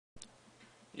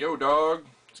Yo dog,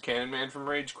 it's Cannonman from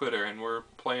Rage Quitter, and we're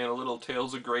playing a little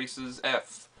Tales of Grace's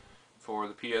F for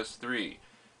the PS3,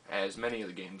 as many of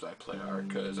the games I play are,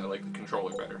 because I like the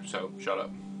controller better, so shut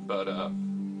up. But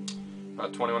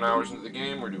about 21 hours into the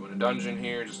game, we're doing a dungeon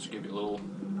here, just to give you a little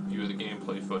view of the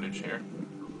gameplay footage here.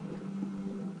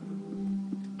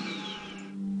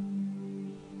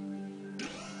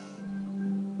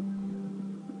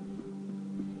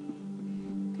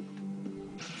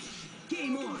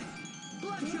 Game on!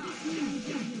 Bloodshot!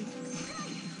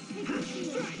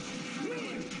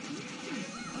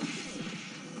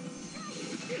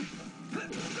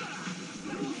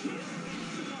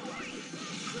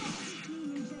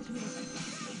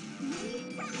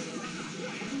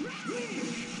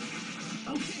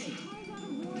 Okay!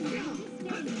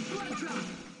 Bloodshot!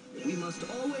 We must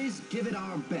always give it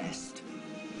our best.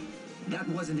 That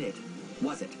wasn't it,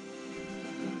 was it?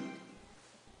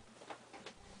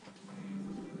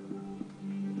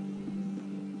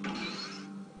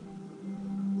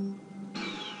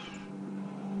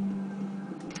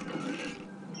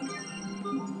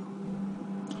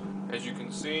 As you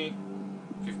can see,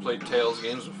 if you've played Tales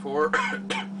games before,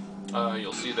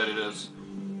 you'll see that it has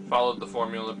followed the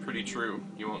formula pretty true.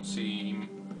 You won't see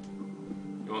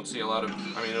a lot of,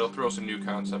 it'll throw some new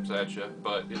concepts at you,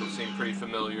 but it'll seem pretty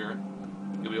familiar.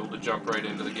 You'll be able to jump right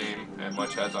into the game, as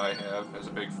much as I have, as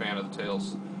a big fan of the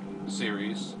Tales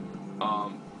series.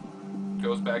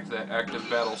 Goes back to that active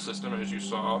battle system as you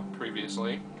saw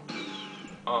previously.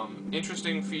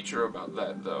 Interesting feature about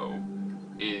that, though,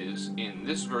 is in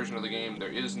this version of the game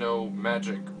there is no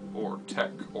magic or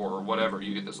tech or whatever.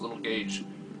 You get this little gauge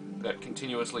that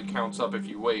continuously counts up if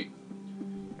you wait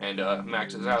and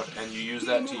maxes out, and you use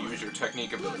that to use your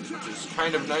technique abilities, which is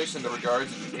kind of nice in the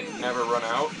regards that you can never run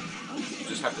out. You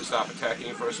just have to stop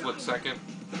attacking for a split second.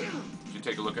 If you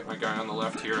take a look at my guy on the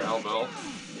left here, Albel.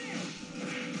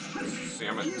 See,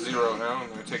 I'm at 0 now. I'm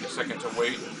going to take a second to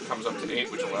wait. It comes up to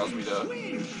 8, which allows me to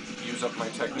use up my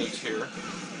techniques here.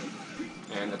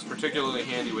 And it's particularly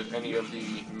handy with any of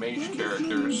the mage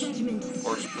characters,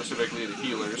 or specifically the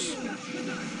healers,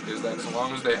 is that so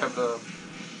long as they have the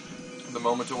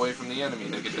moment away from the enemy,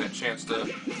 they get that chance to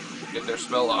get their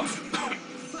spell off.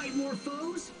 Fight more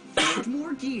foes, fight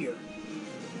more gear.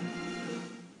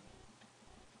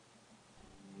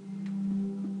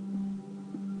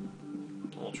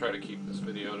 We'll try to keep this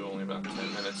video to only about 10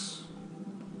 minutes,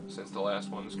 since the last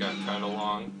one's got kind of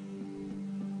long.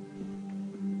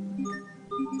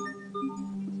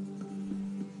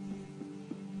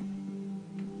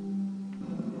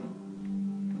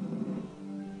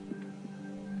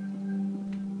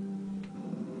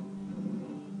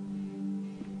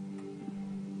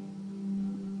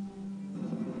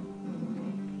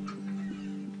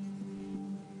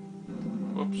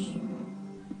 Whoops.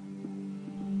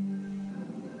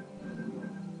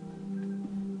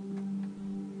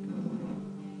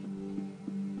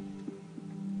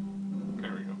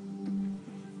 There we go.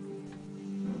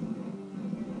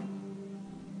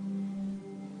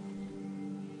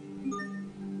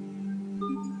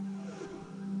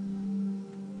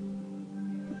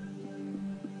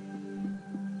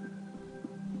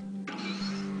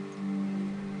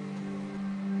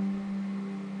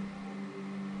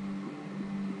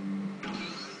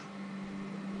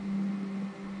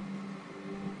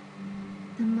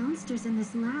 The monsters in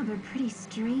this lab are pretty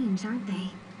strange, aren't they?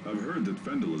 I've heard that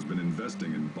Fendel has been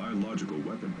investing in biological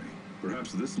weaponry.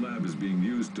 Perhaps this lab is being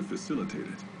used to facilitate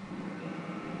it.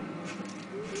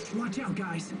 Watch out,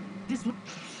 guys. This one.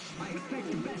 I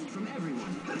expect the best from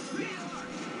everyone.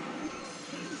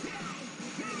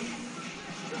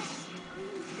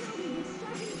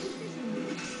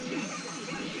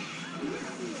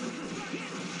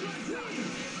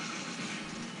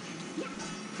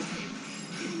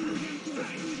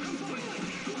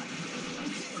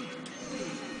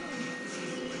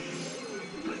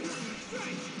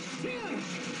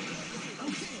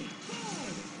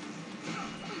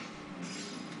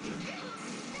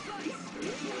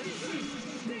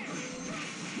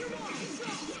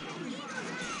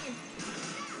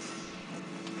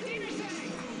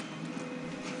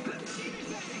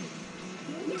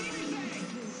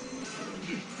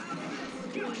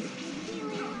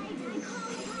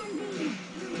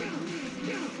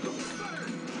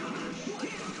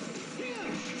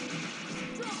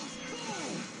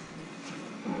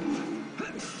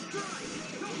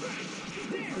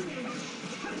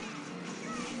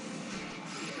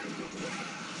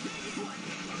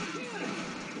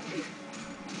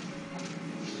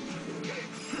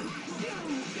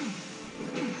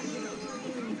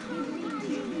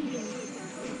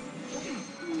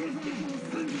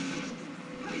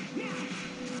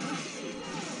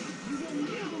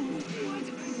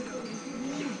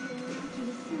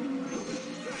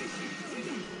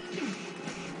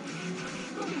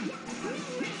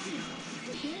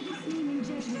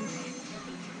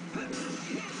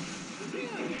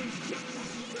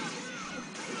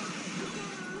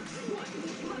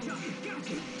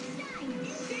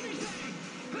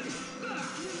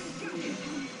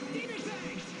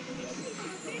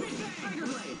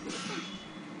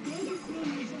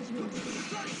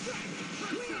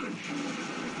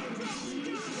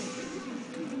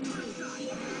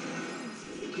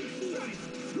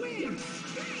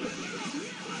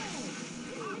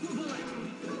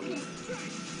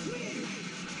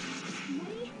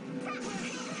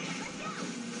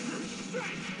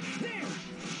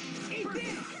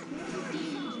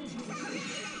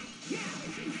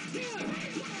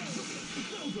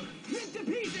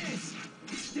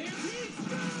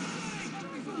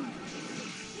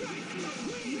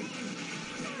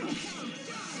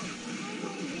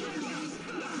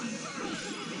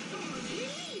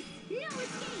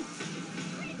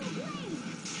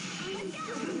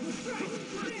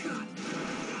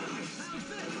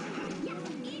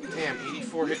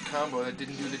 4-hit combo that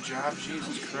didn't do the job.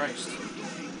 Jesus Christ.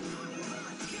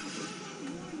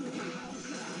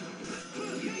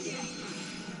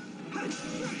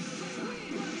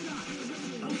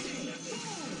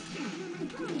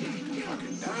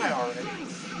 Fucking die already.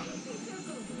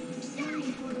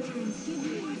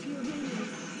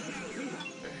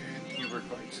 And Hubert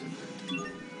bites it.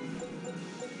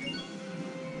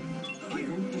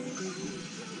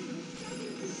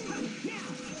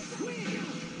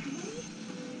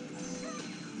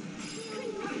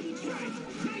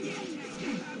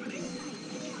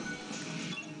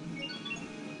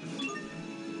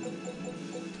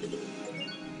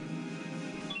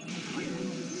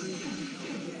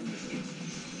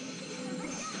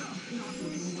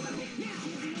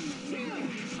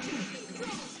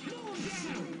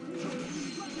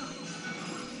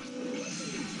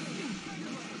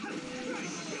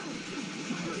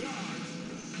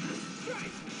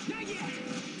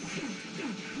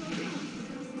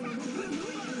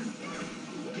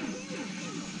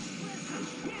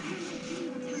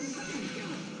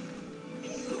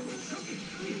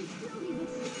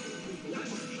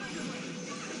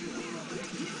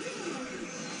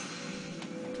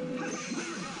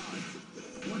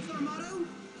 What's our motto?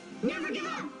 Never give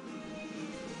up!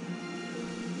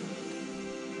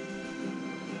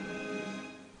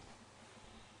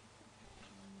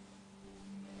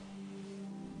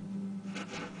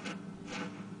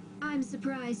 I'm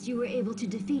surprised you were able to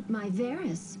defeat my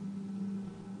Varus.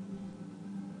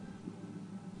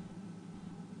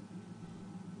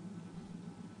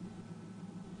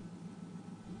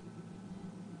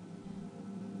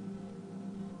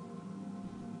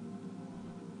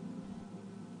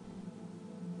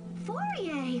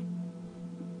 Fourier!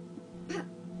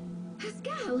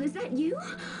 Pascal, is that you?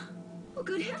 Oh,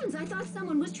 good heavens, I thought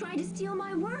someone was trying to steal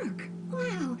my work.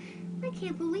 Wow, I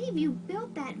can't believe you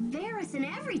built that Varus and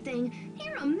everything.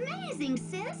 You're amazing,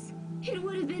 sis! It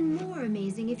would have been more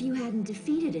amazing if you hadn't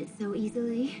defeated it so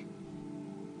easily.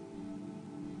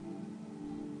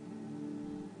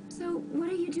 So, what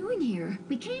are you doing here?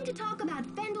 We came to talk about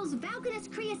Fendel's Valkanus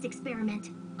Creus experiment.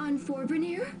 On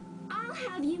Forbrenir? I'll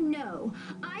have you know,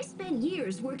 I spent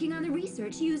years working on the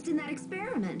research used in that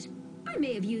experiment. I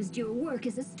may have used your work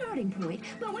as a starting point,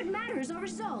 but what matters are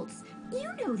results.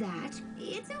 You know that.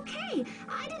 It's okay.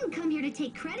 I didn't come here to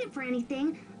take credit for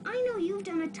anything. I know you've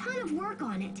done a ton of work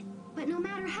on it. But no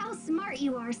matter how smart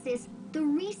you are, sis, the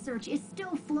research is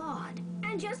still flawed.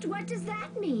 And just what does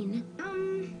that mean?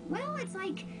 Well, it's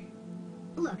like...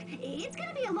 Look, it's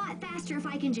gonna be a lot faster if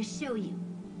I can just show you.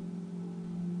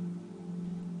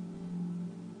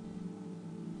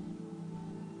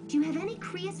 Do you have any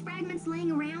Creus fragments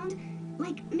laying around?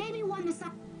 Like, maybe one the size...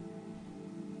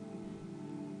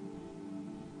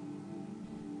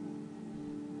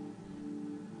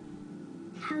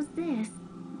 How's this?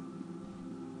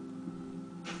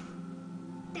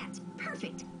 That's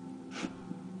perfect.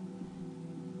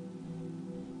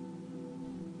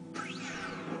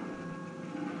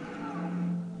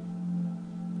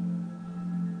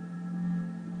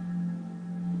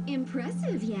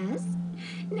 Impressive, yes?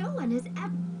 No one has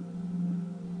ever...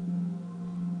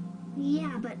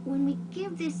 Yeah, but when we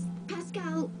give this...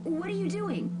 Pascal, what are you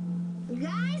doing?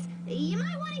 Guys, you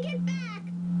might want to get back.